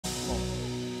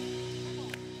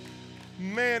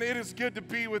Man, it is good to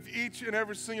be with each and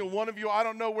every single one of you. I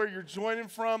don't know where you're joining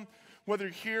from, whether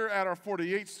you're here at our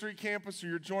 48th Street campus or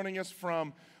you're joining us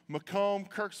from Macomb,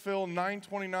 Kirksville,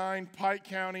 929, Pike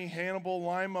County, Hannibal,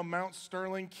 Lima, Mount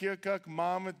Sterling, Keokuk,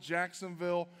 Monmouth,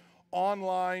 Jacksonville,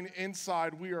 online,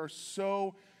 inside. We are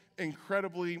so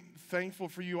incredibly thankful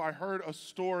for you. I heard a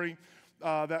story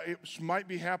that it might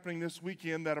be happening this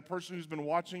weekend, that a person who's been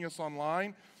watching us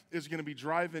online is going to be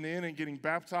driving in and getting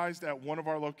baptized at one of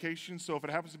our locations. So if it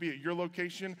happens to be at your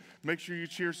location, make sure you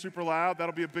cheer super loud.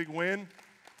 That'll be a big win.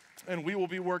 And we will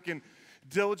be working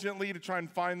diligently to try and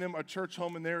find them a church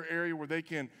home in their area where they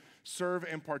can serve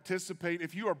and participate.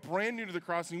 If you are brand new to the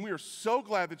Crossing, we are so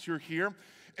glad that you're here.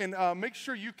 And make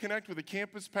sure you connect with a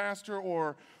campus pastor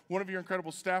or one of your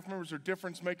incredible staff members or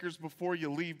difference makers before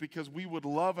you leave, because we would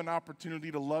love an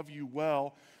opportunity to love you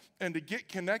well. And to get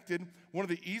connected, one of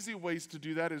the easy ways to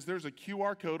do that is there's a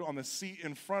QR code on the seat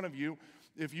in front of you.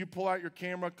 If you pull out your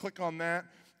camera, click on that,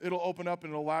 it'll open up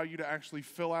and it'll allow you to actually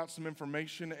fill out some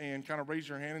information and kind of raise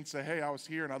your hand and say, hey, I was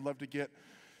here and I'd love to get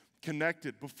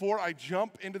connected. Before I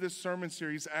jump into this sermon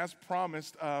series, as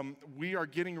promised, we are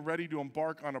getting ready to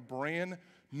embark on a brand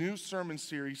new sermon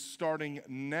series starting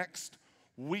next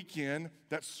weekend.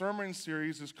 That sermon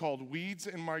series is called Weeds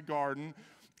in My Garden,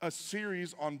 a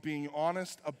series on being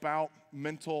honest about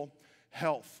mental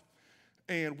health.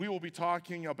 And we will be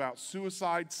talking about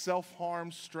suicide,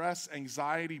 self-harm, stress,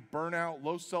 anxiety, burnout,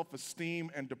 low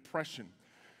self-esteem, and depression.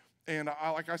 And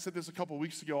like I said this a couple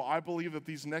weeks ago, I believe that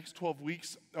these next 12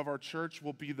 weeks of our church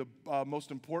will be the most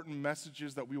important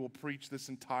messages that we will preach this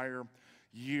entire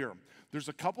year. There's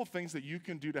a couple things that you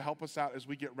can do to help us out as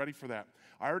we get ready for that.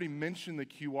 I already mentioned the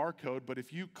QR code, but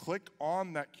if you click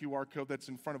on that QR code that's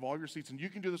in front of all your seats, and you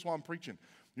can do this while I'm preaching,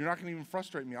 you're not going to even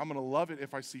frustrate me. I'm going to love it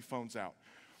if I see phones out.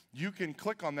 You can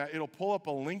click on that. It'll pull up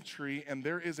a link tree, and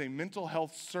there is a mental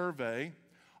health survey.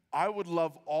 I would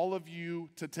love all of you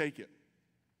to take it,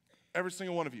 every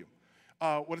single one of you.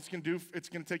 What it's going to do, it's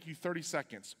going to take you 30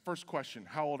 seconds. First question,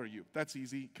 how old are you? That's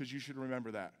easy because you should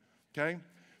remember that, okay?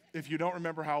 If you don't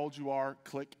remember how old you are,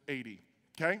 click 80,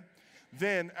 okay?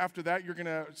 Then after that, you're going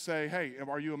to say, hey,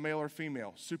 are you a male or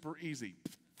female? Super easy.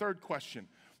 Third question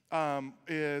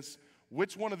is,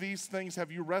 which one of these things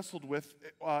have you wrestled with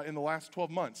in the last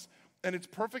 12 months? And it's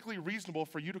perfectly reasonable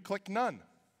for you to click none.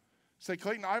 Say,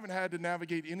 Clayton, I haven't had to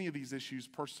navigate any of these issues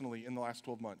personally in the last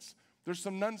 12 months. There's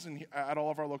some nuns at all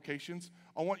of our locations.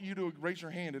 I want you to raise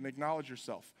your hand and acknowledge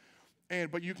yourself.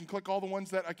 But you can click all the ones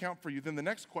that account for you. Then the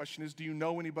next question is, do you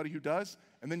know anybody who does?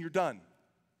 And then you're done.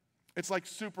 It's like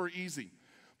super easy.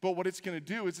 But what it's going to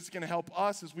do is it's going to help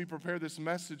us as we prepare this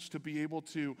message to be able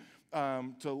to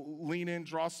lean in,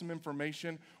 draw some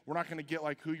information. We're not going to get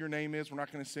like who your name is. We're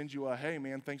not going to send you a, hey,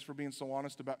 man, thanks for being so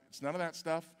honest about it. It's none of that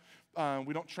stuff.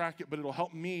 We don't track it, but it'll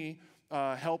help me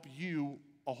help you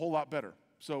a whole lot better.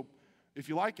 So if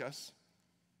you like us,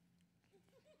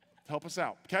 help us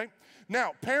out, okay?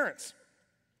 Now, parents,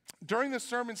 during this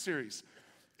sermon series,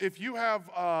 if you have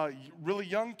really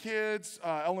young kids,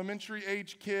 elementary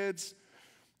age kids,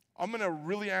 I'm going to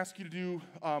really ask you to do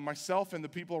myself and the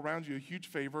people around you a huge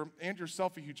favor, and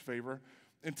yourself a huge favor,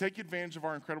 and take advantage of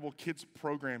our incredible kids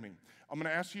programming. I'm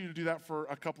going to ask you to do that for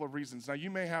a couple of reasons. Now,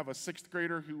 you may have a sixth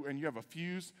grader and you have a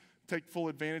fuse. Take full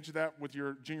advantage of that with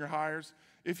your junior hires.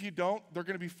 If you don't, they're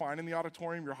going to be fine in the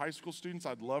auditorium. Your high school students,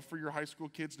 I'd love for your high school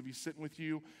kids to be sitting with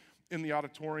you in the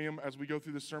auditorium as we go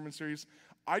through the sermon series.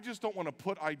 I just don't want to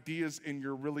put ideas in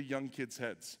your really young kids'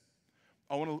 heads.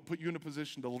 I want to put you in a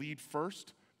position to lead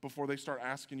first before they start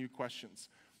asking you questions.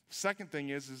 Second thing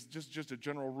is just a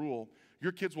general rule.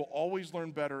 Your kids will always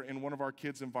learn better in one of our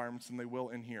kids' environments than they will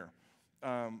in here.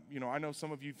 I know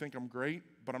some of you think I'm great,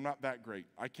 but I'm not that great.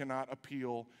 I cannot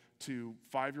appeal to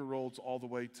 5-year-olds all the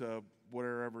way to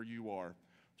wherever you are.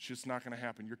 It's just not going to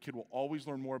happen. Your kid will always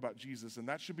learn more about Jesus, and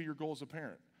that should be your goal as a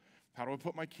parent. How do I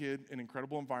put my kid in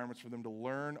incredible environments for them to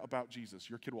learn about Jesus?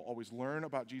 Your kid will always learn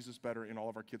about Jesus better in all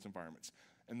of our kids' environments.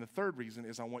 And the third reason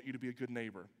is I want you to be a good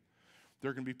neighbor.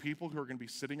 There are going to be people who are going to be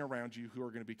sitting around you who are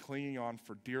going to be clinging on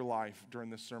for dear life during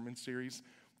this sermon series,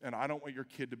 and I don't want your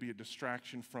kid to be a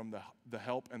distraction from the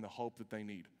help and the hope that they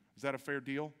need. Is that a fair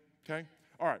deal? Okay?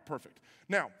 All right, perfect.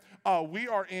 Now, we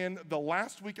are in the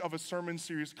last week of a sermon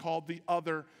series called The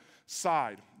Other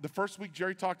Side. The first week,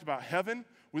 Jerry talked about heaven.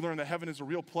 We learned that heaven is a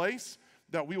real place,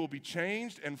 that we will be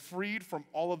changed and freed from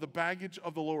all of the baggage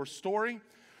of the lower story.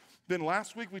 Then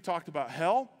last week, we talked about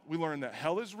hell. We learned that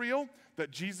hell is real,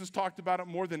 that Jesus talked about it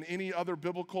more than any other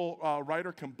biblical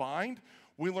writer combined.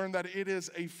 We learned that it is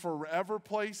a forever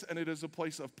place, and it is a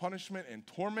place of punishment and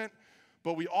torment.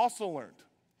 But we also learned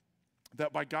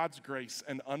that by God's grace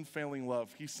and unfailing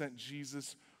love, he sent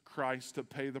Jesus Christ to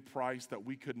pay the price that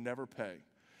we could never pay.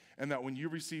 And that when you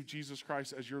receive Jesus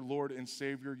Christ as your Lord and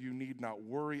Savior, you need not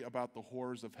worry about the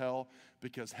horrors of hell,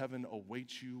 because heaven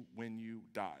awaits you when you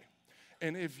die.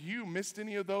 And if you missed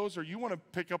any of those, or you want to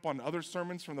pick up on other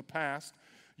sermons from the past,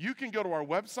 you can go to our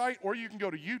website, or you can go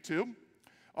to YouTube.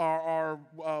 Our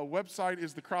website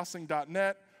is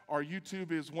thecrossing.net. Our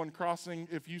YouTube is One Crossing.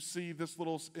 If you see this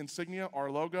little insignia, our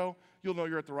logo, you'll know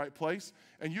you're at the right place.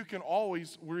 And you can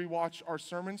always rewatch our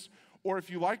sermons. Or if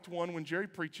you liked one when Jerry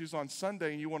preaches on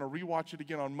Sunday and you want to rewatch it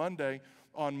again on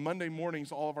Monday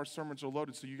mornings, all of our sermons are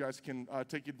loaded, so you guys can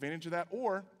take advantage of that.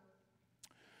 Or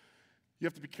you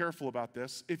have to be careful about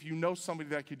this. If you know somebody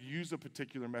that could use a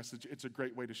particular message, it's a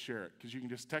great way to share it, because you can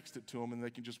just text it to them and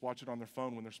they can just watch it on their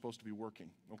phone when they're supposed to be working,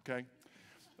 okay?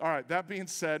 All right, that being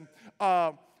said,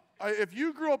 if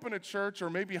you grew up in a church or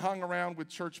maybe hung around with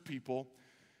church people,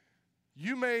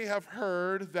 you may have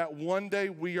heard that one day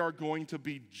we are going to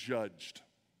be judged.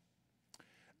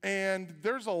 And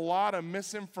there's a lot of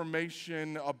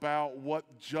misinformation about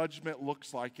what judgment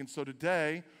looks like. And so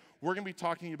today, we're going to be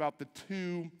talking about the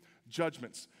two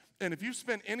judgments. And if you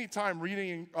spend any time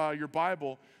reading your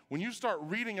Bible, when you start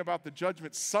reading about the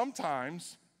judgment,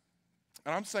 sometimes,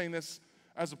 and I'm saying this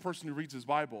as a person who reads his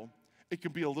Bible, it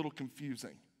can be a little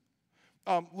confusing.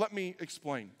 Let me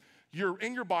explain. You're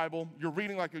in your Bible, you're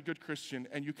reading like a good Christian,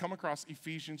 and you come across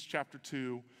Ephesians chapter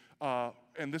 2,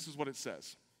 and this is what it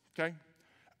says, okay?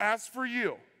 As for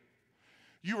you,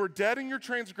 you were dead in your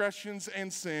transgressions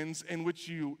and sins in which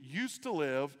you used to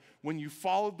live when you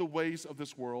followed the ways of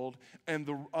this world and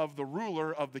of the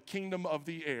ruler of the kingdom of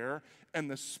the air, and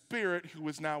the spirit who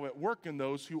is now at work in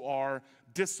those who are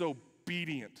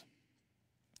disobedient.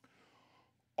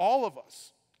 All of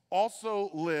us also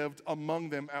lived among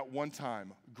them at one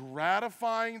time,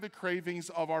 gratifying the cravings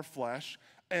of our flesh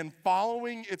and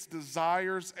following its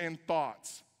desires and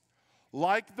thoughts.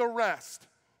 Like the rest,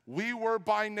 we were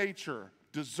by nature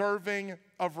deserving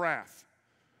of wrath.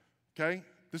 Okay?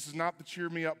 This is not the cheer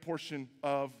me up portion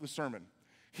of the sermon.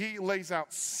 He lays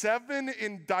out 7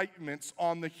 indictments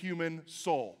on the human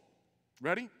soul.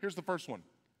 Ready? Here's the first one.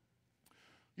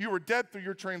 You were dead through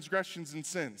your transgressions and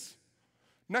sins.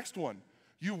 Next one.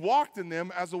 You walked in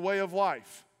them as a way of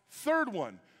life. Third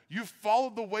one, you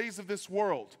followed the ways of this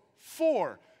world.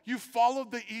 4, you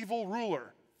followed the evil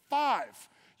ruler. 5,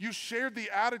 you shared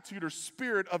the attitude or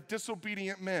spirit of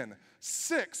disobedient men.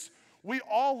 6, we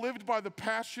all lived by the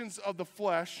passions of the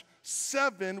flesh.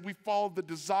 7, we followed the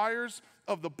desires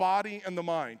of the body and the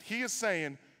mind. He is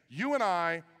saying, you and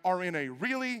I are in a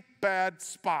really bad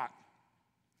spot.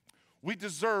 We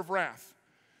deserve wrath.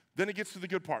 Then it gets to the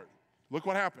good part. Look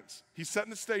what happens. He's setting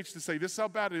the stage to say, this is how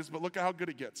bad it is, but look at how good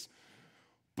it gets.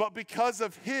 But because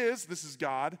of his, this is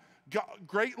God,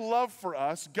 great love for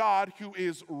us, God, who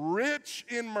is rich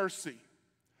in mercy,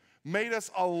 made us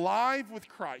alive with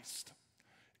Christ,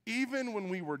 even when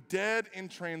we were dead in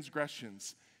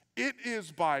transgressions. It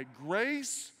is by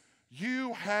grace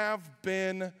you have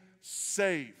been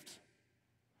saved.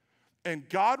 And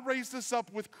God raised us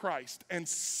up with Christ and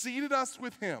seated us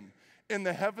with him in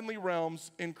the heavenly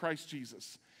realms in Christ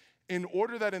Jesus, in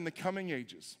order that in the coming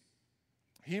ages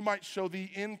he might show the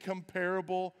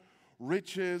incomparable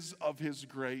riches of his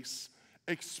grace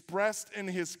expressed in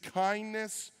his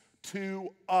kindness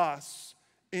to us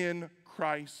in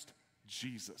Christ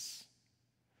Jesus.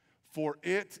 For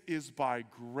it is by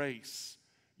grace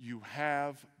you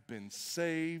have been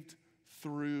saved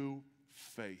through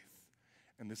faith.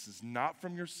 And this is not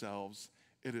from yourselves,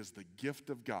 it is the gift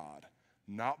of God,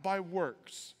 not by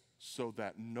works, so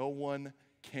that no one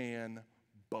can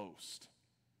boast.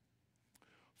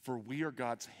 For we are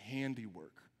God's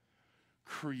handiwork,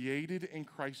 created in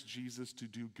Christ Jesus to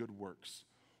do good works,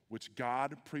 which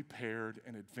God prepared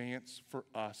in advance for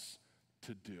us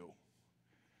to do.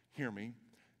 Hear me.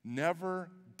 Never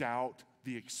doubt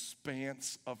the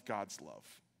expanse of God's love.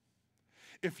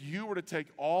 If you were to take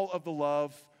all of the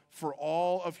love for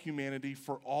all of humanity,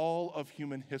 for all of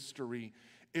human history,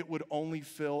 it would only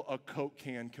fill a Coke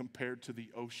can compared to the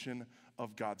ocean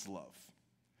of God's love.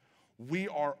 We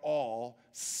are all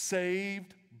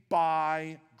saved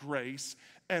by grace,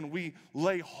 and we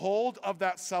lay hold of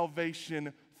that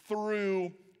salvation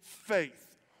through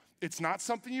faith. It's not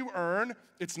something you earn.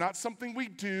 It's not something we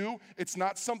do. It's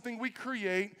not something we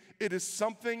create. It is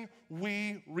something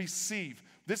we receive.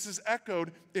 This is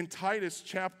echoed in Titus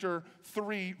chapter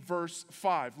 3, verse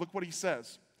 5. Look what he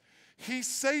says. He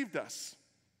saved us.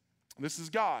 This is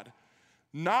God.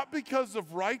 Not because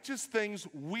of righteous things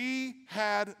we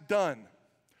had done,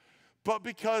 but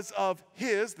because of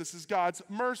his, this is God's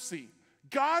mercy.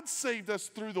 God saved us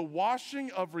through the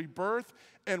washing of rebirth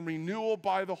and renewal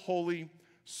by the Holy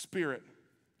Spirit.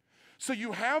 So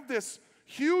you have this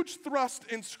huge thrust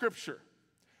in Scripture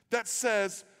that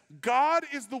says God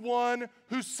is the one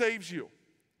who saves you.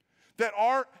 That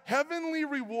our heavenly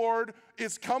reward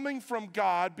is coming from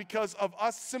God because of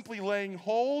us simply laying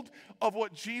hold of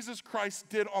what Jesus Christ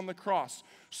did on the cross.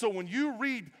 So when you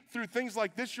read through things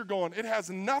like this, you're going, it has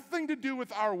nothing to do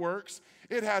with our works.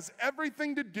 It has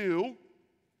everything to do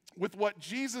with what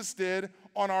Jesus did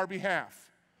on our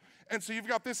behalf. And so you've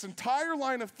got this entire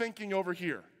line of thinking over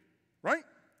here, right?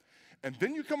 And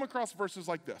then you come across verses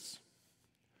like this.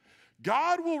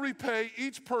 God will repay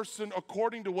each person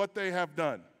according to what they have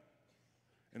done.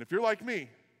 And if you're like me,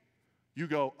 you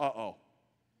go, uh-oh.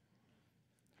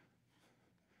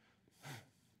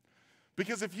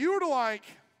 Because if you were to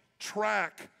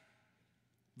track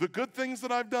the good things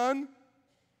that I've done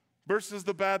versus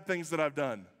the bad things that I've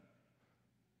done,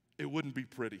 it wouldn't be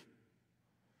pretty.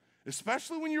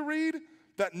 Especially when you read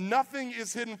that nothing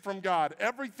is hidden from God.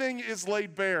 Everything is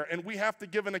laid bare, and we have to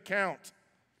give an account.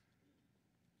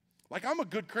 I'm a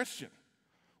good Christian,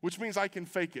 which means I can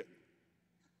fake it.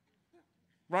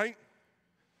 Right?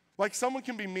 Someone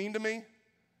can be mean to me,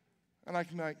 and I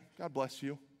can be like, God bless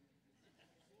you.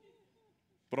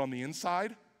 But on the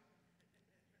inside,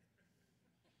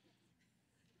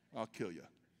 I'll kill you.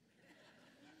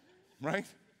 Right?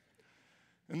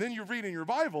 And then you read in your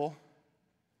Bible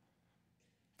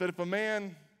that if a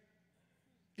man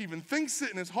even thinks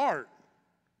it in his heart,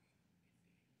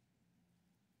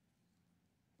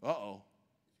 uh-oh.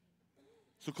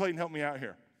 So Clayton, help me out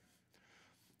here.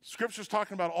 Scripture's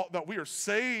talking about that we are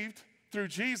saved through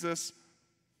Jesus,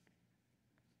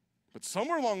 but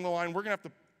somewhere along the line, we're going to have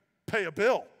to pay a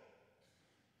bill.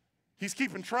 He's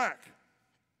keeping track.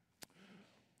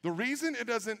 The reason it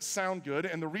doesn't sound good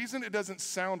and the reason it doesn't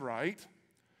sound right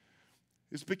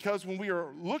is because when we are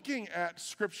looking at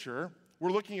Scripture, we're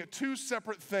looking at two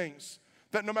separate things.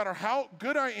 That no matter how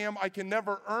good I am, I can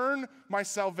never earn my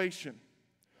salvation.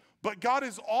 But God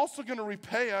is also going to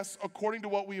repay us according to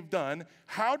what we have done.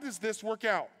 How does this work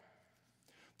out?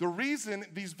 The reason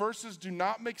these verses do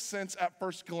not make sense at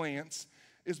first glance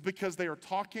is because they are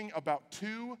talking about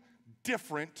two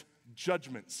different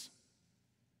judgments.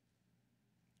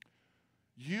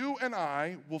 You and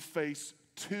I will face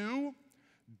two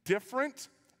different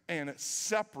and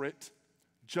separate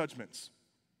judgments.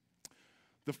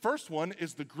 The first one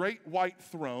is the great white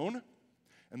throne.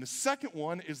 And the second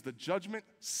one is the judgment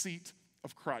seat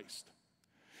of Christ.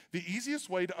 The easiest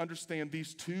way to understand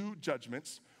these two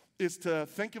judgments is to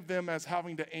think of them as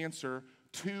having to answer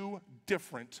two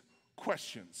different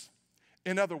questions.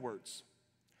 In other words,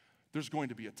 there's going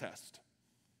to be a test.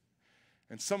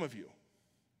 And some of you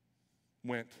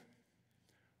went,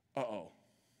 uh-oh.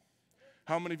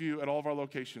 How many of you at all of our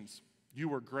locations, you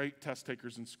were great test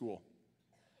takers in school?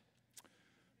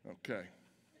 Okay.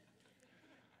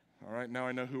 All right, now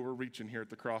I know who we're reaching here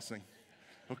at the crossing,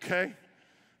 okay?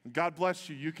 God bless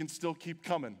you. You can still keep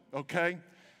coming, okay?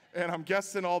 And I'm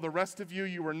guessing all the rest of you,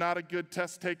 you were not a good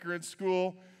test taker in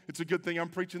school. It's a good thing I'm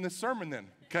preaching this sermon then,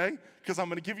 okay? Because I'm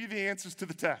going to give you the answers to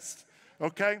the test,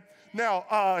 okay?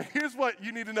 Now, here's what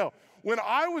you need to know. When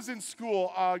I was in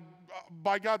school,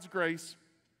 by God's grace,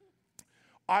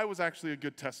 I was actually a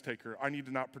good test taker. I need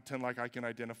to not pretend like I can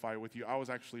identify with you. I was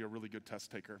actually a really good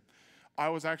test taker. I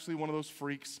was actually one of those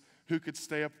freaks who could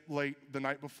stay up late the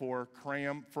night before,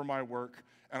 cram for my work,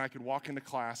 and I could walk into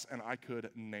class and I could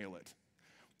nail it.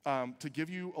 To give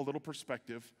you a little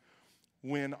perspective,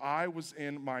 when I was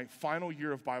in my final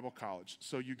year of Bible college,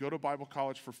 so you go to Bible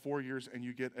college for 4 years and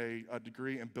you get a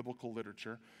degree in biblical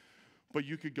literature, but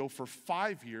you could go for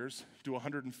 5 years, do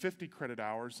 150 credit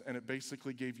hours, and it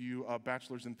basically gave you a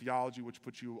bachelor's in theology, which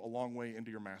puts you a long way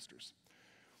into your master's.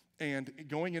 And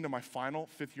going into my final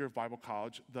 5th year of Bible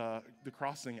college, the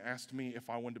Crossing asked me if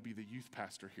I wanted to be the youth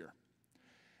pastor here.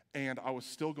 And I was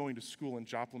still going to school in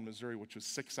Joplin, Missouri, which was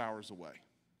 6 hours away.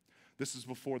 This is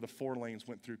before the 4 lanes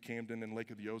went through Camden and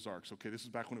Lake of the Ozarks, okay? This is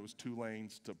back when it was 2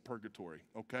 lanes to purgatory,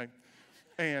 okay?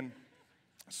 And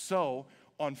so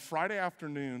on Friday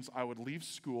afternoons, I would leave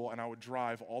school and I would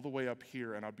drive all the way up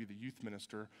here and I'd be the youth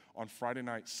minister on Friday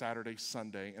night, Saturday,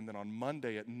 Sunday, and then on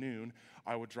Monday at noon,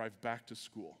 I would drive back to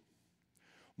school.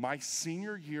 My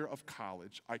senior year of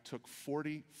college, I took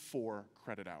 44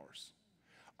 credit hours.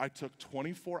 I took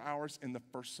 24 hours in the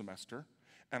first semester,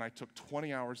 and I took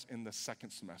 20 hours in the second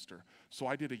semester. So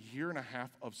I did a year and a half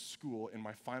of school in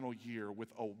my final year with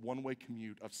a one-way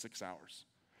commute of 6 hours.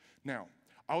 Now,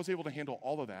 I was able to handle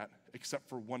all of that except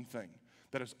for one thing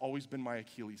that has always been my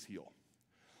Achilles heel: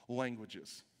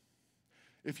 languages.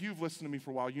 If you've listened to me for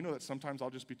a while, you know that sometimes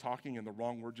I'll just be talking and the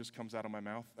wrong word just comes out of my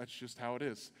mouth. That's just how it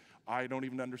is. I don't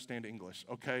even understand English,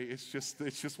 okay? It's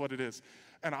just what it is.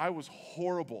 And I was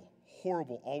horrible,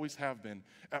 always have been,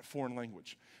 at foreign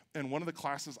language. And one of the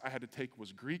classes I had to take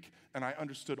was Greek, and I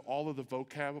understood all of the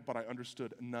vocab, but I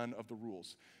understood none of the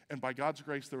rules. And by God's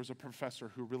grace, there was a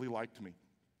professor who really liked me.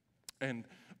 And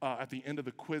at the end of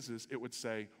the quizzes, it would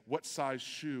say, what size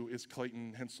shoe is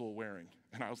Clayton Hentzel wearing?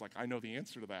 And I was like, I know the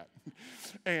answer to that.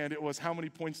 And it was, how many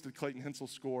points did Clayton Hentzel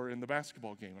score in the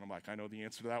basketball game? And I'm like, I know the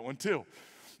answer to that one too.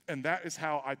 And that is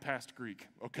how I passed Greek,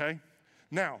 okay?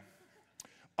 Now,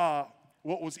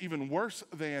 what was even worse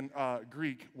than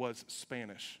Greek was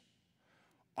Spanish.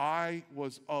 I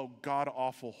was,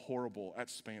 god-awful horrible at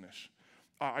Spanish.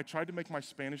 I tried to make my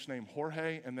Spanish name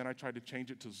Jorge, and then I tried to change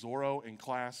it to Zorro in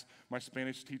class. My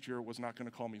Spanish teacher was not going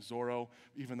to call me Zorro,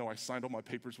 even though I signed all my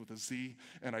papers with a Z,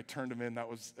 and I turned them in. That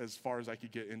was as far as I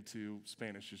could get into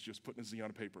Spanish, is just putting a Z on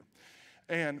a paper.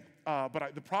 And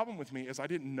the problem with me is I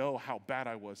didn't know how bad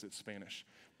I was at Spanish.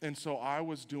 And so I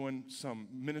was doing some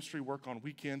ministry work on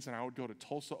weekends, and I would go to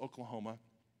Tulsa, Oklahoma,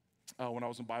 when I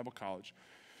was in Bible college.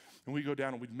 And we'd go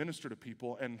down and we'd minister to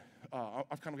people, and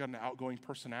I've kind of got an outgoing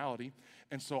personality,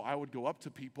 and so I would go up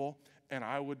to people, and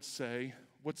I would say,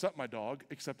 what's up, my dog,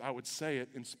 except I would say it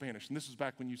in Spanish. And this was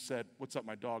back when you said, what's up,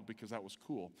 my dog, because that was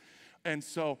cool. And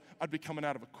so I'd be coming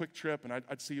out of a quick trip, and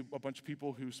I'd see a bunch of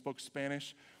people who spoke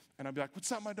Spanish, and I'd be like,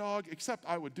 what's up, my dog, except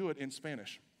I would do it in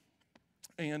Spanish.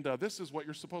 And this is what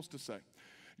you're supposed to say.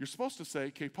 You're supposed to say,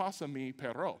 que pasa mi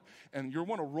perro, and you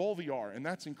want to roll the R, and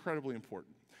that's incredibly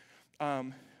important.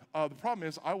 The problem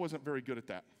is I wasn't very good at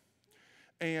that.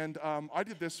 And I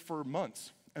did this for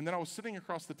months. And then I was sitting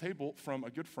across the table from a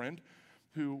good friend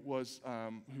who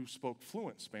spoke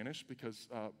fluent Spanish because,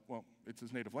 it's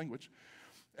his native language.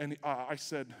 And I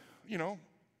said,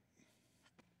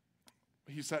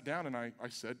 he sat down and I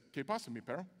said, que pasa, mi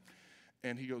perro?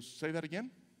 And he goes, say that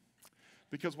again?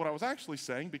 Because what I was actually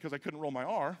saying, because I couldn't roll my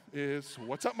R, is,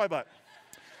 what's up my butt?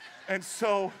 And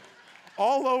so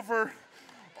all over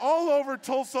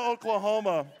Tulsa,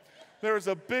 Oklahoma, there was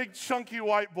a big, chunky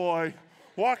white boy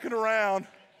walking around.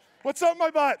 What's up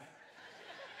my butt?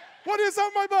 What is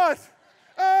up my butt?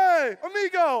 Hey,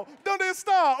 amigo, ¿dónde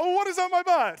está? Oh, what is up my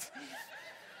butt?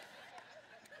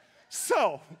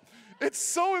 So, it's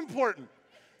so important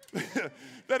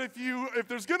that if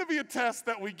there's going to be a test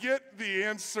that we get the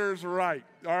answers right.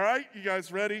 All right, you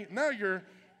guys ready? Now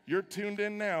you're tuned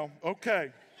in now.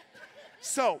 Okay.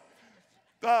 So,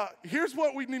 here's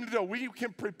what we need to do. We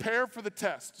can prepare for the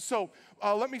test. So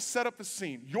let me set up the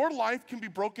scene. Your life can be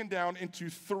broken down into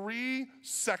 3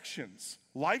 sections.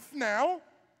 Life now,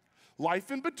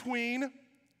 life in between,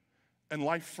 and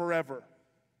life forever.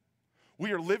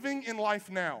 We are living in life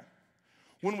now.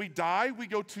 When we die, we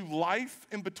go to life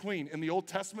in between. In the Old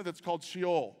Testament, that's called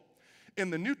Sheol. In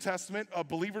the New Testament,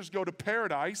 believers go to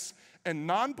paradise, and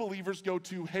non-believers go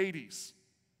to Hades.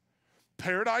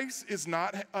 Paradise is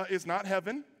not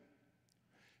heaven.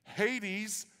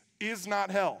 Hades is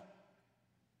not hell.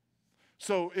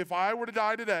 So if I were to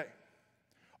die today,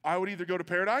 I would either go to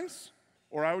paradise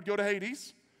or I would go to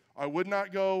Hades. I would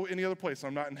not go any other place.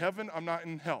 I'm not in heaven. I'm not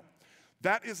in hell.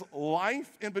 That is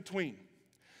life in between.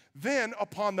 Then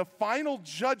upon the final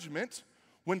judgment,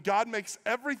 when God makes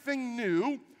everything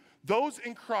new, those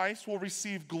in Christ will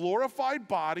receive glorified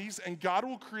bodies, and God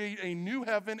will create a new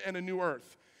heaven and a new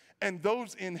earth. And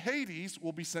those in Hades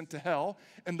will be sent to hell,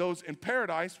 and those in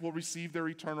paradise will receive their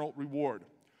eternal reward.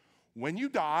 When you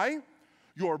die,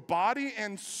 your body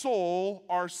and soul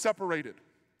are separated.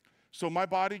 So my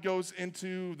body goes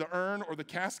into the urn or the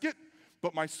casket,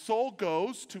 but my soul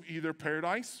goes to either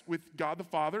paradise with God the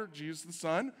Father, Jesus the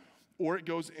Son, or it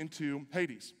goes into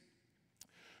Hades.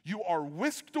 You are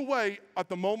whisked away at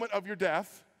the moment of your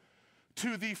death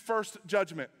to the first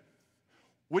judgment,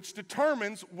 which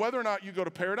determines whether or not you go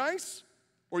to paradise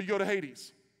or you go to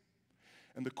Hades.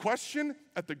 And the question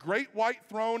at the great white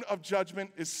throne of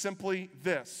judgment is simply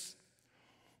this: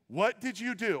 what did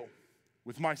you do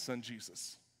with my son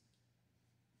Jesus?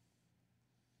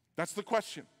 That's the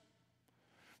question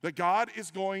that God is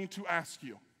going to ask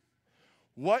you.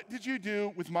 What did you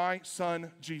do with my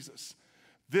son Jesus?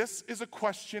 This is a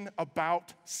question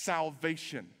about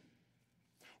salvation.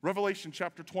 Revelation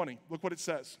chapter 20, look what it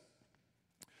says.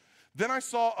 Then I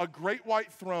saw a great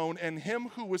white throne and him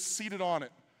who was seated on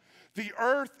it. The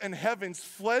earth and heavens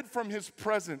fled from his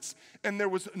presence, and there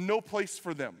was no place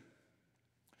for them.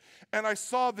 And I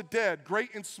saw the dead,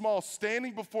 great and small,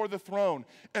 standing before the throne,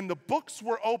 and the books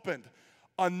were opened.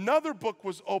 Another book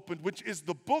was opened, which is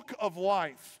the book of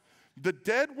life. The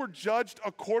dead were judged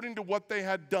according to what they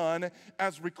had done,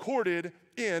 as recorded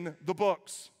in the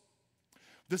books.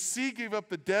 The sea gave up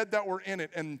the dead that were in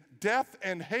it, and death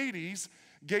and Hades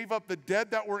gave up the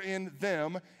dead that were in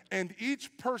them, and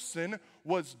each person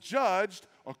was judged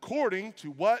according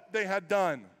to what they had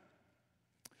done.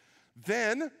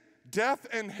 Then death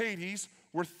and Hades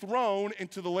were thrown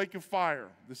into the lake of fire.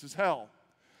 This is hell.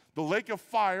 The lake of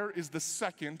fire is the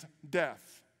second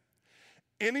death.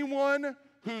 Anyone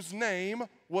whose name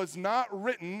was not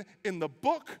written in the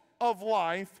book of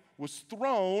life was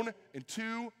thrown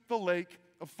into the lake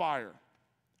of fire.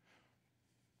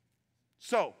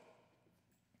 So,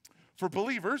 for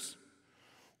believers,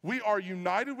 we are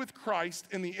united with Christ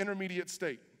in the intermediate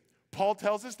state. Paul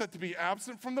tells us that to be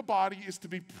absent from the body is to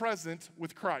be present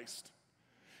with Christ.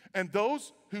 And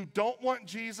those who don't want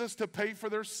Jesus to pay for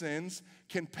their sins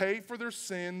can pay for their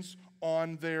sins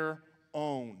on their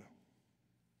own.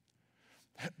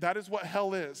 That is what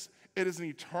hell is. It is an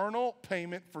eternal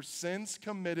payment for sins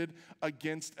committed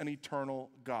against an eternal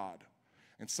God.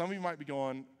 And some of you might be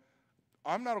going,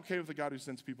 I'm not okay with the God who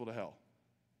sends people to hell.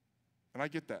 And I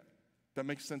get that. That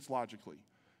makes sense logically.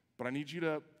 But I need you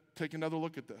to take another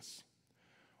look at this.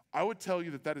 I would tell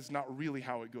you that that is not really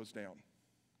how it goes down.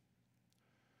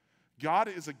 God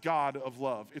is a God of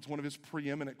love. It's one of his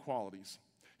preeminent qualities.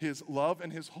 His love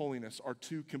and his holiness are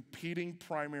two competing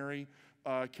primary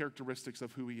characteristics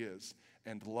of who he is.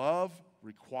 And love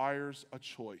requires a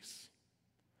choice.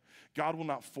 God will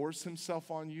not force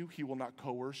himself on you. He will not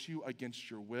coerce you against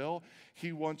your will.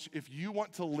 If you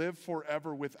want to live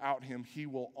forever without him, he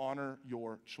will honor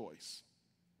your choice.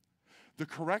 The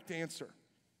correct answer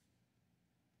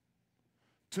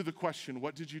to the question,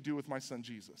 what did you do with my son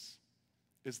Jesus,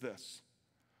 is this: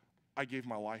 I gave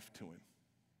my life to him.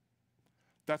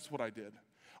 That's what I did.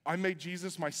 I made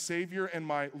Jesus my Savior and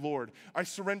my Lord. I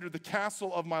surrendered the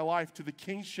castle of my life to the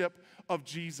kingship of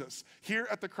Jesus. Here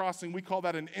at the Crossing, we call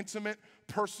that an intimate,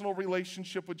 personal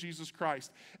relationship with Jesus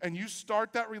Christ. And you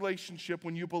start that relationship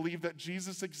when you believe that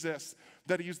Jesus exists,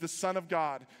 that he is the Son of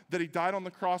God, that he died on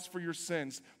the cross for your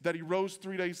sins, that he rose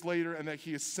 3 days later, and that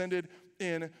he ascended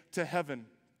into heaven.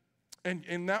 And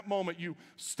in that moment, you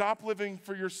stop living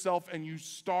for yourself and you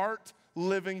start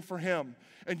living for him.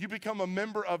 And you become a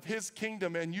member of his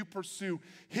kingdom and you pursue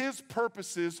his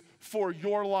purposes for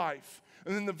your life.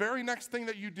 And then the very next thing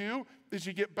that you do is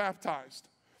you get baptized.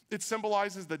 It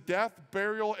symbolizes the death,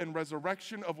 burial, and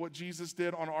resurrection of what Jesus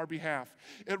did on our behalf.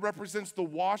 It represents the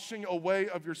washing away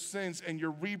of your sins and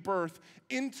your rebirth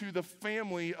into the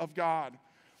family of God.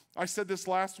 I said this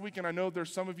last week, and I know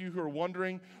there's some of you who are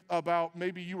wondering about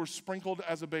maybe you were sprinkled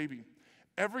as a baby.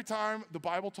 Every time the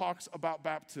Bible talks about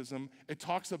baptism, it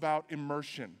talks about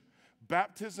immersion.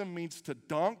 Baptism means to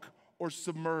dunk or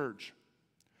submerge.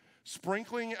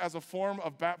 Sprinkling as a form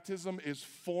of baptism is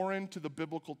foreign to the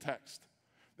biblical text.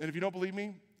 And if you don't believe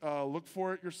me, look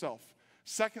for it yourself.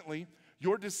 Secondly,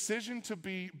 your decision to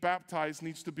be baptized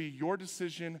needs to be your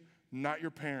decision, not your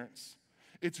parents'.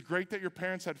 It's great that your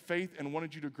parents had faith and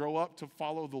wanted you to grow up to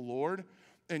follow the Lord.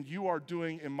 And you are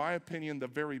doing, in my opinion, the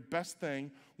very best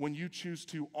thing when you choose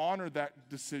to honor that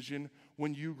decision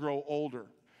when you grow older.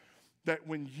 That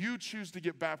when you choose to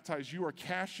get baptized, you are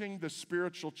cashing the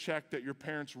spiritual check that your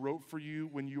parents wrote for you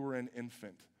when you were an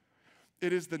infant.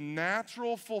 It is the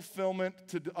natural fulfillment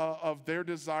of their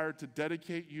desire to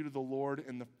dedicate you to the Lord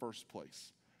in the first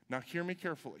place. Now, hear me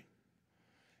carefully.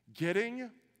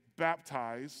 Getting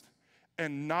baptized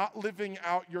and not living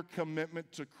out your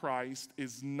commitment to Christ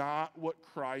is not what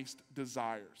Christ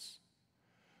desires.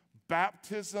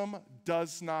 Baptism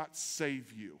does not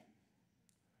save you.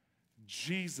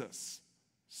 Jesus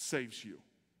saves you.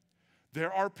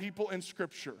 There are people in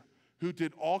Scripture who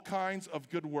did all kinds of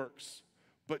good works,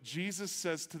 but Jesus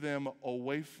says to them,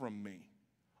 "Away from me,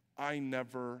 I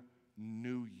never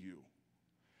knew you."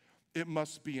 It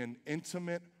must be an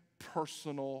intimate,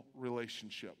 personal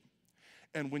relationship.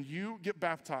 And when you get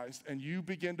baptized and you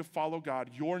begin to follow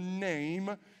God, your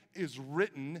name is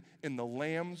written in the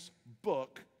Lamb's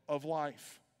book of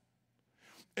life.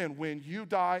 And when you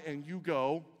die and you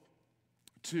go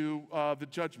to the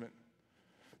judgment,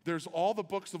 there's all the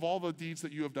books of all the deeds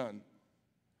that you have done.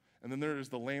 And then there is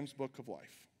the Lamb's book of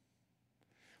life.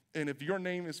 And if your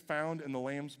name is found in the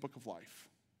Lamb's book of life,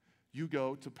 you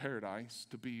go to paradise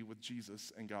to be with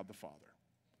Jesus and God the Father.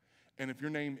 And if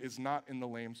your name is not in the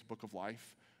Lamb's book of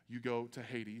life, you go to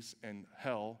Hades, and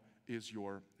hell is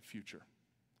your future.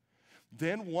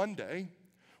 Then one day,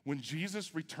 when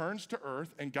Jesus returns to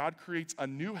earth and God creates a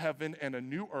new heaven and a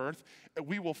new earth,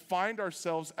 we will find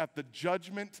ourselves at the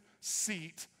judgment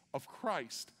seat of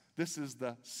Christ. This is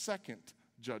the second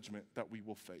judgment that we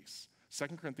will face.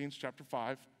 2 Corinthians chapter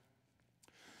 5.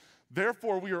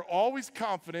 Therefore, we are always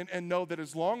confident and know that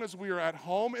as long as we are at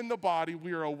home in the body,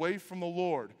 we are away from the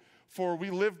Lord. For we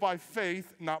live by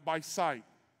faith, not by sight.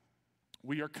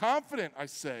 We are confident, I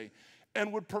say,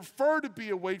 and would prefer to be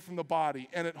away from the body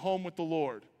and at home with the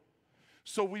Lord.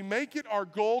 So we make it our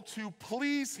goal to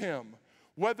please him,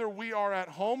 whether we are at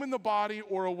home in the body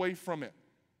or away from it.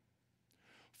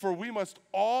 For we must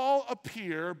all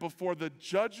appear before the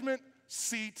judgment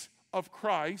seat of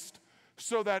Christ,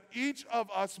 so that each of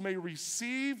us may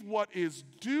receive what is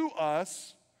due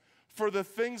us for the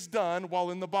things done while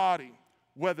in the body,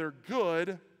 whether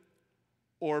good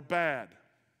or bad.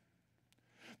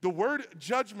 The word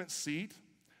judgment seat,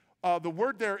 the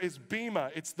word there is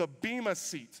bema. It's the bema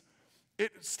seat.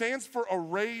 It stands for a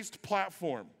raised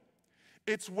platform.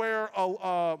 It's where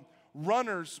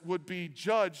runners would be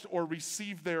judged or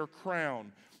receive their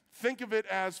crown. Think of it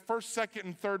as first, second,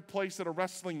 and third place at a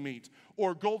wrestling meet,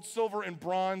 or gold, silver, and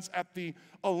bronze at the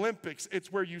Olympics. It's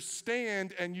where you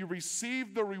stand and you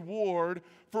receive the reward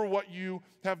for what you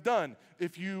have done.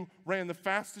 If you ran the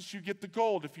fastest, you get the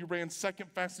gold. If you ran second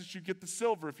fastest, you get the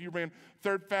silver. If you ran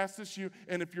third fastest,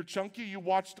 and if you're chunky, you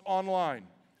watched online.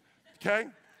 Okay?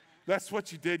 That's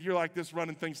what you did. You're like, this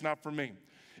running thing's not for me.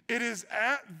 It is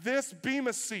at this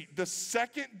bema seat, the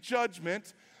second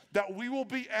judgment, that we will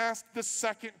be asked the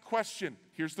second question.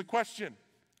 Here's the question.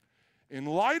 In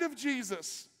light of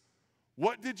Jesus,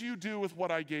 what did you do with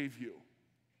what I gave you?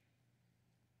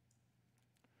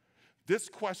 This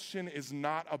question is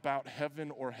not about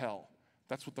heaven or hell.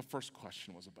 That's what the first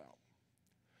question was about.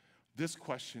 This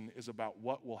question is about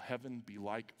what will heaven be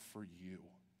like for you?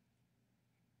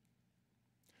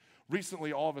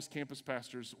 Recently, all of us campus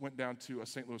pastors went down to a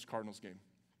St. Louis Cardinals game.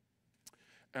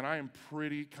 And I am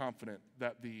pretty confident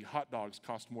that the hot dogs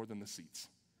cost more than the seats.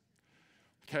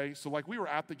 Okay, so like we were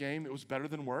at the game, it was better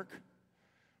than work.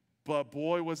 But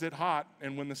boy, was it hot.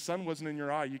 And when the sun wasn't in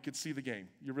your eye, you could see the game.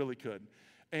 You really could.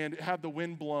 And had the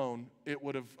wind blown, it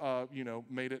would have,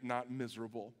 made it not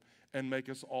miserable and make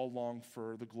us all long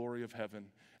for the glory of heaven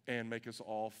and make us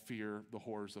all fear the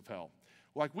horrors of hell.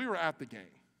 Like we were at the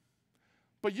game.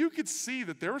 But you could see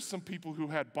that there were some people who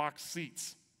had box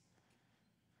seats.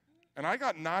 And I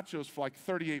got nachos for like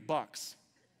 $38. And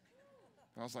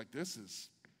I was like,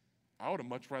 I would have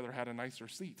much rather had a nicer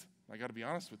seat. I got to be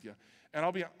honest with you. And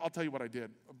I'll tell you what I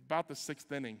did. About the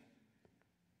 6th inning,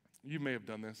 you may have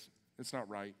done this. It's not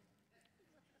right.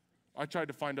 I tried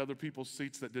to find other people's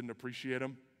seats that didn't appreciate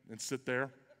them and sit there.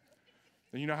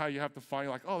 And you know how you have to find,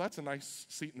 like, oh, that's a nice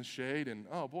seat in the shade. And,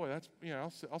 oh, boy,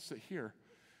 I'll sit here.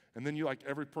 And then you, like,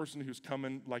 every person who's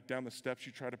coming, like, down the steps,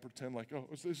 you try to pretend like, oh,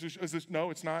 is this, no,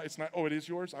 it's not, oh, it is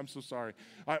yours? I'm so sorry.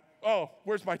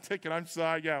 Where's my ticket? I'm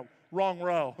sorry, yeah, wrong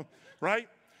row, right?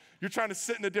 You're trying to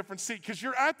sit in a different seat because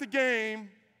you're at the game,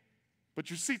 but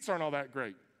your seats aren't all that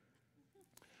great.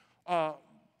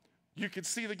 You can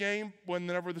see the game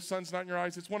whenever the sun's not in your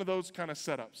eyes. It's one of those kind of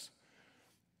setups.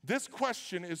 This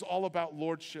question is all about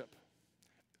lordship.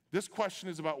 This question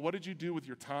is about what did you do with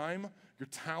your time, your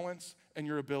talents, and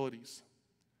your abilities.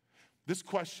 This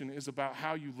question is about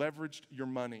how you leveraged your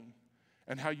money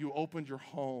and how you opened your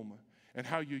home and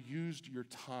how you used your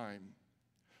time.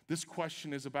 This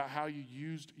question is about how you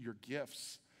used your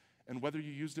gifts and whether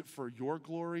you used it for your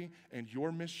glory and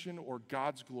your mission or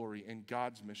God's glory and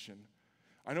God's mission.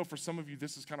 I know for some of you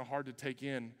this is kind of hard to take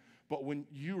in, but when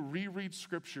you reread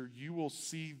Scripture, you will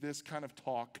see this kind of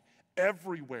talk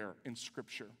everywhere in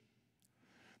Scripture.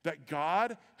 That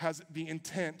God has the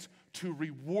intent to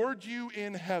reward you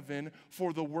in heaven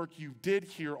for the work you did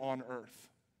here on earth.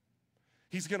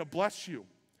 He's going to bless you.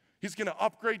 He's going to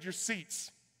upgrade your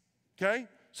seats. Okay?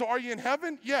 So are you in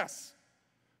heaven? Yes.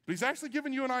 But he's actually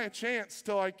giving you and I a chance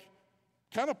to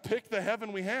kind of pick the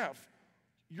heaven we have.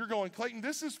 You're going, Clayton,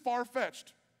 this is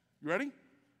far-fetched. You ready?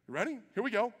 You ready? Here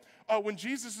we go. When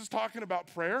Jesus is talking about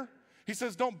prayer, he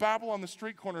says, don't babble on the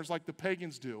street corners like the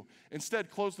pagans do. Instead,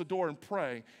 close the door and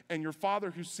pray, and your Father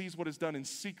who sees what is done in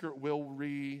secret will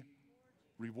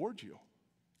reward you.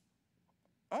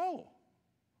 Oh,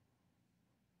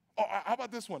 how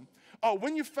about this one?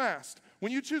 When you fast,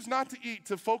 when you choose not to eat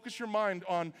to focus your mind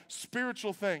on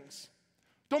spiritual things,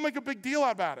 don't make a big deal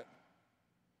about it.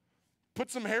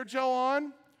 Put some hair gel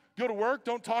on, go to work,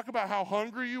 don't talk about how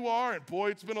hungry you are, and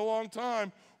boy, it's been a long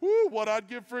time. Woo, what I'd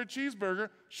give for a cheeseburger.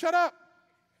 Shut up.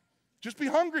 Just be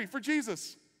hungry for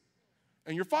Jesus.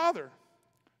 And your Father,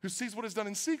 who sees what is done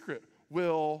in secret,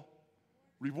 will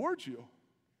reward you.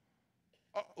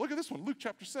 Look at this one, Luke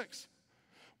chapter 6.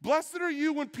 Blessed are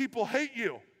you when people hate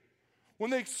you,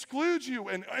 when they exclude you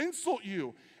and insult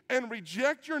you and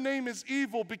reject your name as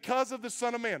evil because of the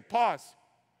Son of Man. Pause.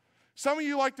 Some of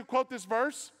you like to quote this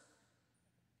verse.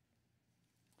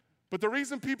 But the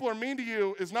reason people are mean to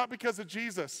you is not because of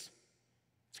Jesus.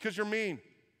 It's because you're mean.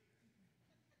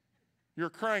 You're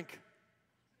a crank.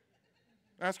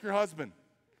 Ask your husband,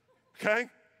 okay?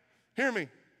 Hear me.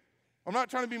 I'm not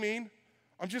trying to be mean.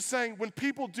 I'm just saying when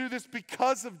people do this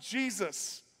because of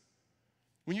Jesus,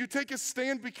 when you take a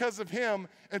stand because of him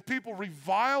and people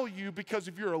revile you because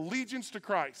of your allegiance to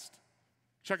Christ,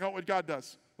 check out what God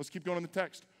does. Let's keep going in the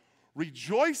text.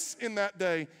 Rejoice in that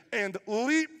day and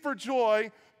leap for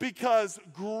joy because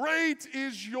great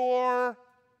is your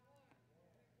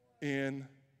in.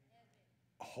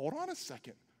 Hold on a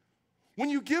second. When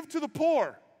you give to the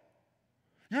poor,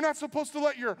 you're not supposed to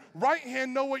let your right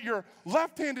hand know what your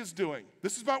left hand is doing.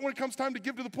 This is about when it comes time to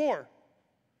give to the poor.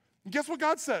 And guess what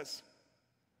God says?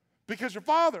 Because your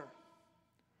Father,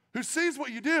 who sees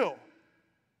what you do,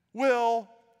 will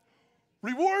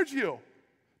reward you.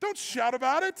 Don't shout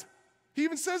about it. He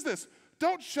even says this.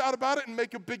 Don't shout about it and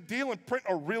make a big deal and print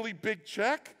a really big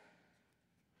check.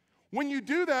 When you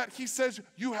do that, he says,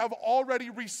 you have already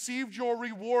received your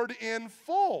reward in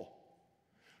full.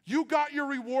 You got your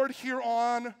reward here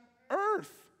on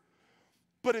earth.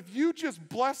 But if you just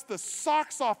bless the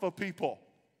socks off of people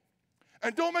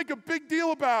and don't make a big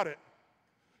deal about it,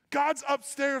 God's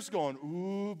upstairs going,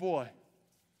 ooh, boy,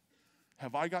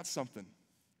 have I got something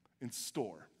in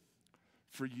store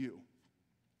for you.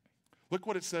 Look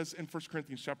what it says in 1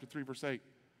 Corinthians chapter 3, verse 8.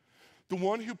 The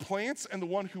one who plants and the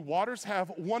one who waters have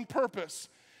one purpose,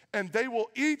 and they will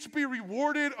each be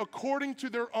rewarded according to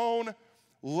their own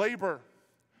labor.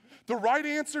 The right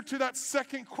answer to that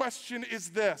second question is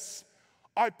this.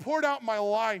 I poured out my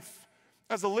life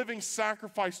as a living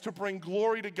sacrifice to bring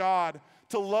glory to God,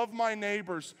 to love my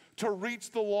neighbors, to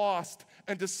reach the lost,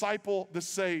 and disciple the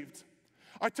saved.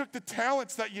 I took the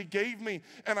talents that you gave me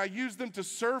and I used them to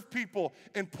serve people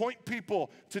and point people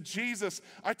to Jesus.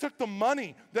 I took the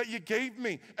money that you gave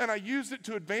me and I used it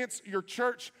to advance your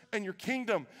church and your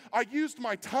kingdom. I used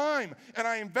my time and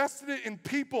I invested it in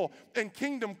people and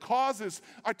kingdom causes.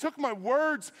 I took my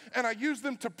words and I used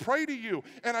them to pray to you,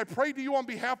 and I prayed to you on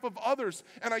behalf of others,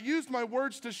 and I used my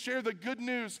words to share the good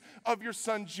news of your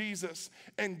son Jesus.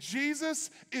 And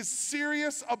Jesus is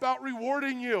serious about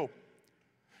rewarding you.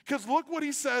 Because look what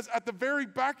he says at the very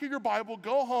back of your Bible.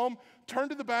 Go home, turn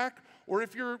to the back, or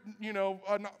if you're,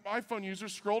 an iPhone user,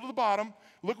 scroll to the bottom.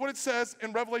 Look what it says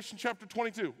in Revelation chapter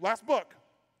 22, last book.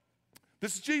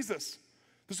 This is Jesus.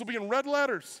 This will be in red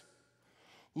letters.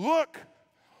 Look,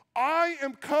 I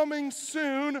am coming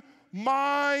soon.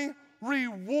 My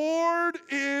reward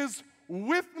is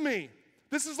with me.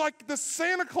 This is like the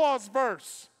Santa Claus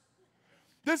verse.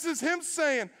 This is him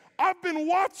saying, I've been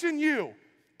watching you.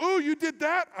 Oh, you did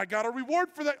that? I got a reward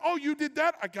for that. Oh, you did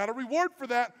that? I got a reward for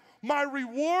that. My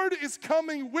reward is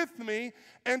coming with me,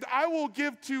 and I will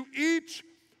give to each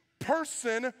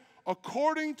person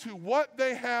according to what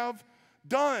they have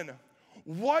done.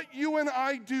 What you and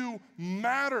I do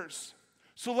matters.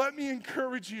 So let me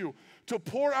encourage you to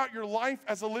pour out your life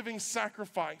as a living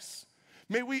sacrifice.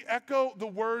 May we echo the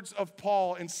words of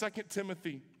Paul in 2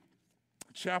 Timothy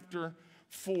chapter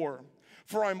 4.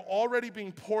 For I'm already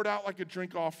being poured out like a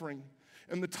drink offering,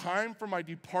 and the time for my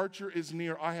departure is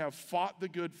near. I have fought the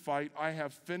good fight. I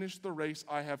have finished the race.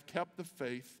 I have kept the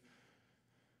faith.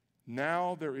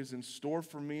 Now there is in store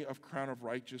for me a crown of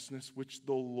righteousness, which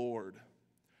the Lord,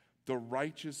 the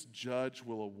righteous judge,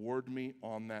 will award me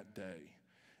on that day.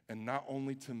 And not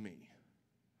only to me,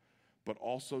 but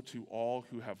also to all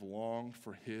who have longed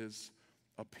for his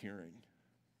appearing.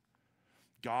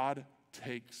 God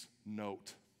takes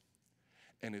note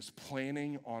and is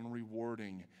planning on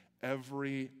rewarding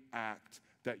every act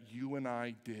that you and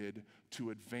I did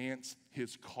to advance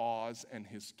his cause and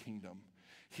his kingdom.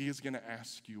 He is going to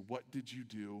ask you, what did you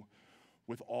do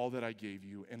with all that I gave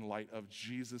you in light of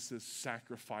Jesus'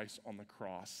 sacrifice on the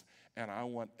cross? And I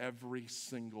want every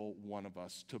single one of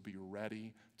us to be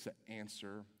ready to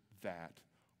answer that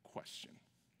question.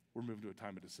 We're moving to a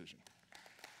time of decision.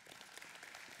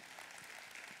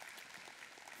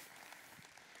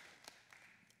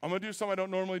 I'm going to do something I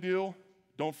don't normally do.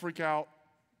 Don't freak out.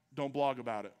 Don't blog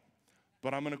about it.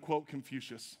 But I'm going to quote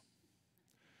Confucius.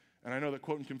 And I know that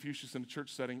quoting Confucius in a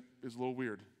church setting is a little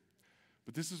weird.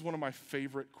 But this is one of my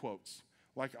favorite quotes.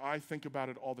 Like, I think about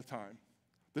it all the time.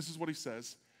 This is what he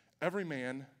says. Every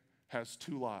man has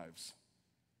two lives.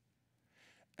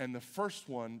 And the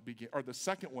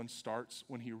second one starts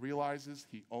when he realizes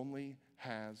he only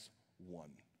has one.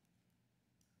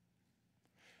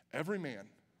 Every man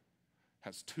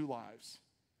has two lives.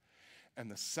 And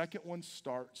the second one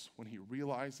starts when he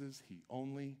realizes he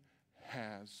only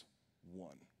has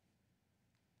one.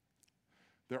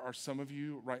 There are some of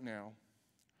you right now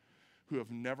who have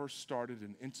never started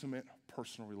an intimate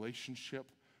personal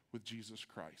relationship with Jesus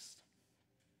Christ.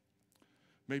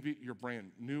 Maybe you're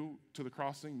brand new to the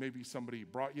crossing. Maybe somebody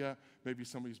brought you. Maybe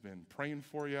somebody's been praying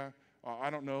for you. I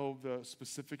don't know the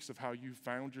specifics of how you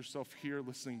found yourself here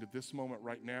listening to this moment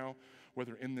right now,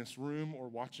 whether in this room or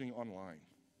watching online.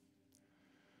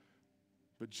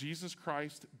 But Jesus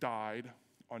Christ died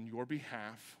on your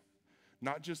behalf,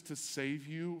 not just to save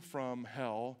you from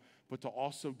hell, but to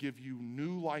also give you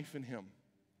new life in him.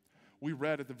 We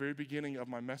read at the very beginning of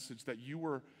my message that you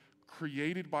were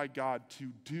created by God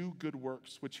to do good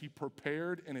works, which he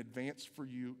prepared in advance for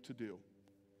you to do.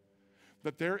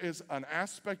 That there is an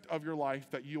aspect of your life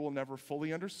that you will never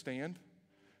fully understand,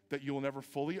 that you will never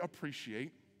fully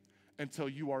appreciate until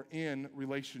you are in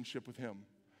relationship with him.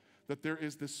 That there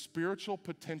is this spiritual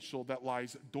potential that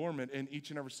lies dormant in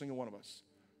each and every single one of us.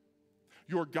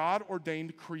 Your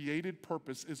God-ordained created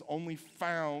purpose is only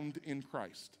found in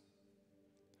Christ.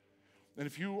 And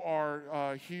if you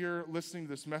are here listening to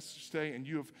this message today and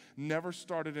you have never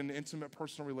started an intimate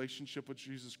personal relationship with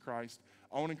Jesus Christ,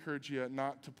 I want to encourage you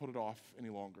not to put it off any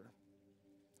longer.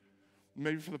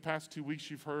 Maybe for the past 2 weeks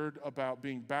you've heard about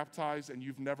being baptized and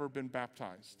you've never been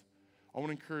baptized. I want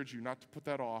to encourage you not to put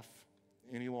that off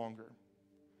any longer.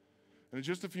 And in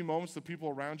just a few moments, the people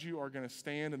around you are going to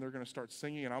stand and they're going to start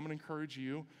singing, and I'm going to encourage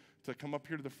you to come up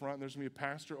here to the front. There's going to be a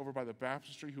pastor over by the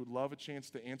baptistry who would love a chance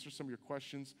to answer some of your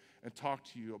questions and talk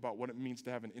to you about what it means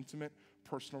to have an intimate,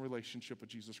 personal relationship with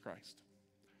Jesus Christ.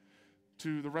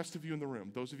 To the rest of you in the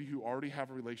room, those of you who already have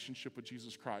a relationship with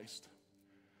Jesus Christ,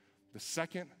 the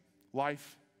second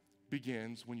life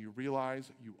begins when you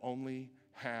realize you only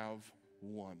have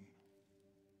one.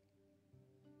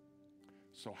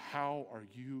 So how are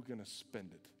you going to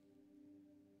spend it?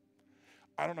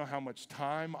 I don't know how much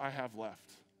time I have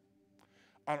left.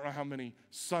 I don't know how many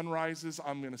sunrises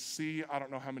I'm going to see. I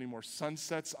don't know how many more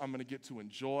sunsets I'm going to get to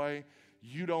enjoy.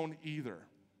 You don't either.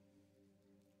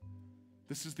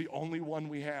 This is the only one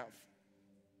we have.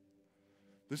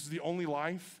 This is the only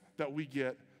life that we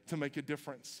get to make a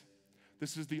difference.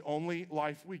 This is the only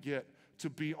life we get to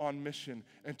be on mission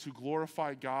and to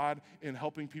glorify God in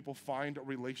helping people find a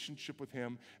relationship with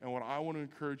him. And what I want to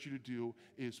encourage you to do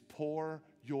is pour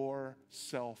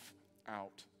yourself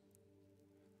out.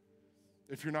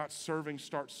 If you're not serving,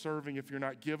 start serving. If you're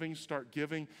not giving, start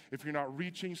giving. If you're not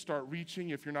reaching, start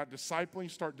reaching. If you're not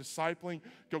discipling, start discipling.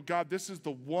 Go, God, this is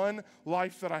the one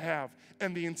life that I have.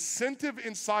 And the incentive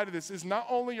inside of this is not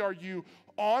only are you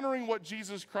honoring what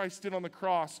Jesus Christ did on the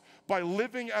cross by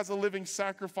living as a living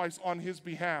sacrifice on his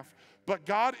behalf, but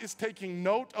God is taking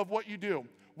note of what you do,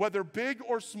 whether big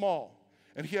or small,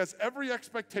 and he has every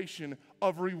expectation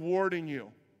of rewarding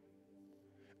you.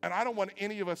 And I don't want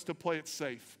any of us to play it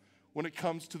safe when it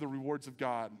comes to the rewards of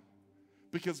God,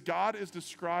 because God is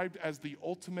described as the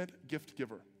ultimate gift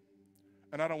giver,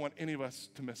 and I don't want any of us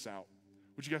to miss out.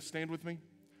 Would you guys stand with me?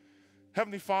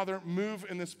 Heavenly Father, move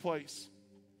in this place.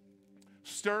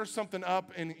 Stir something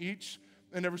up in each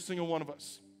and every single one of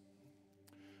us.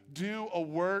 Do a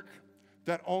work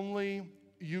that only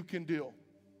you can do.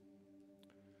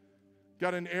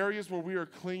 God, in areas where we are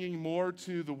clinging more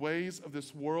to the ways of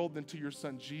this world than to your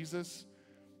Son Jesus,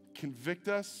 convict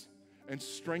us and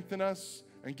strengthen us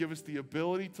and give us the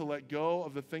ability to let go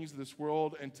of the things of this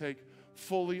world and take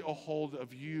fully a hold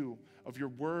of you, of your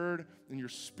word and your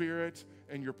spirit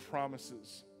and your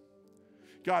promises.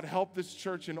 God, help this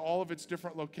church in all of its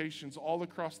different locations all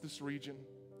across this region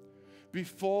be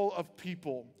full of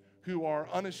people who are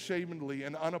unashamedly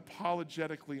and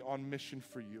unapologetically on mission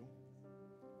for you.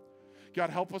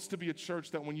 God, help us to be a church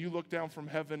that when you look down from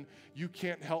heaven, you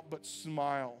can't help but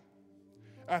smile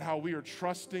at how we are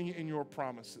trusting in your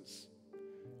promises.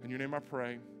 In your name I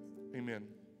pray, amen.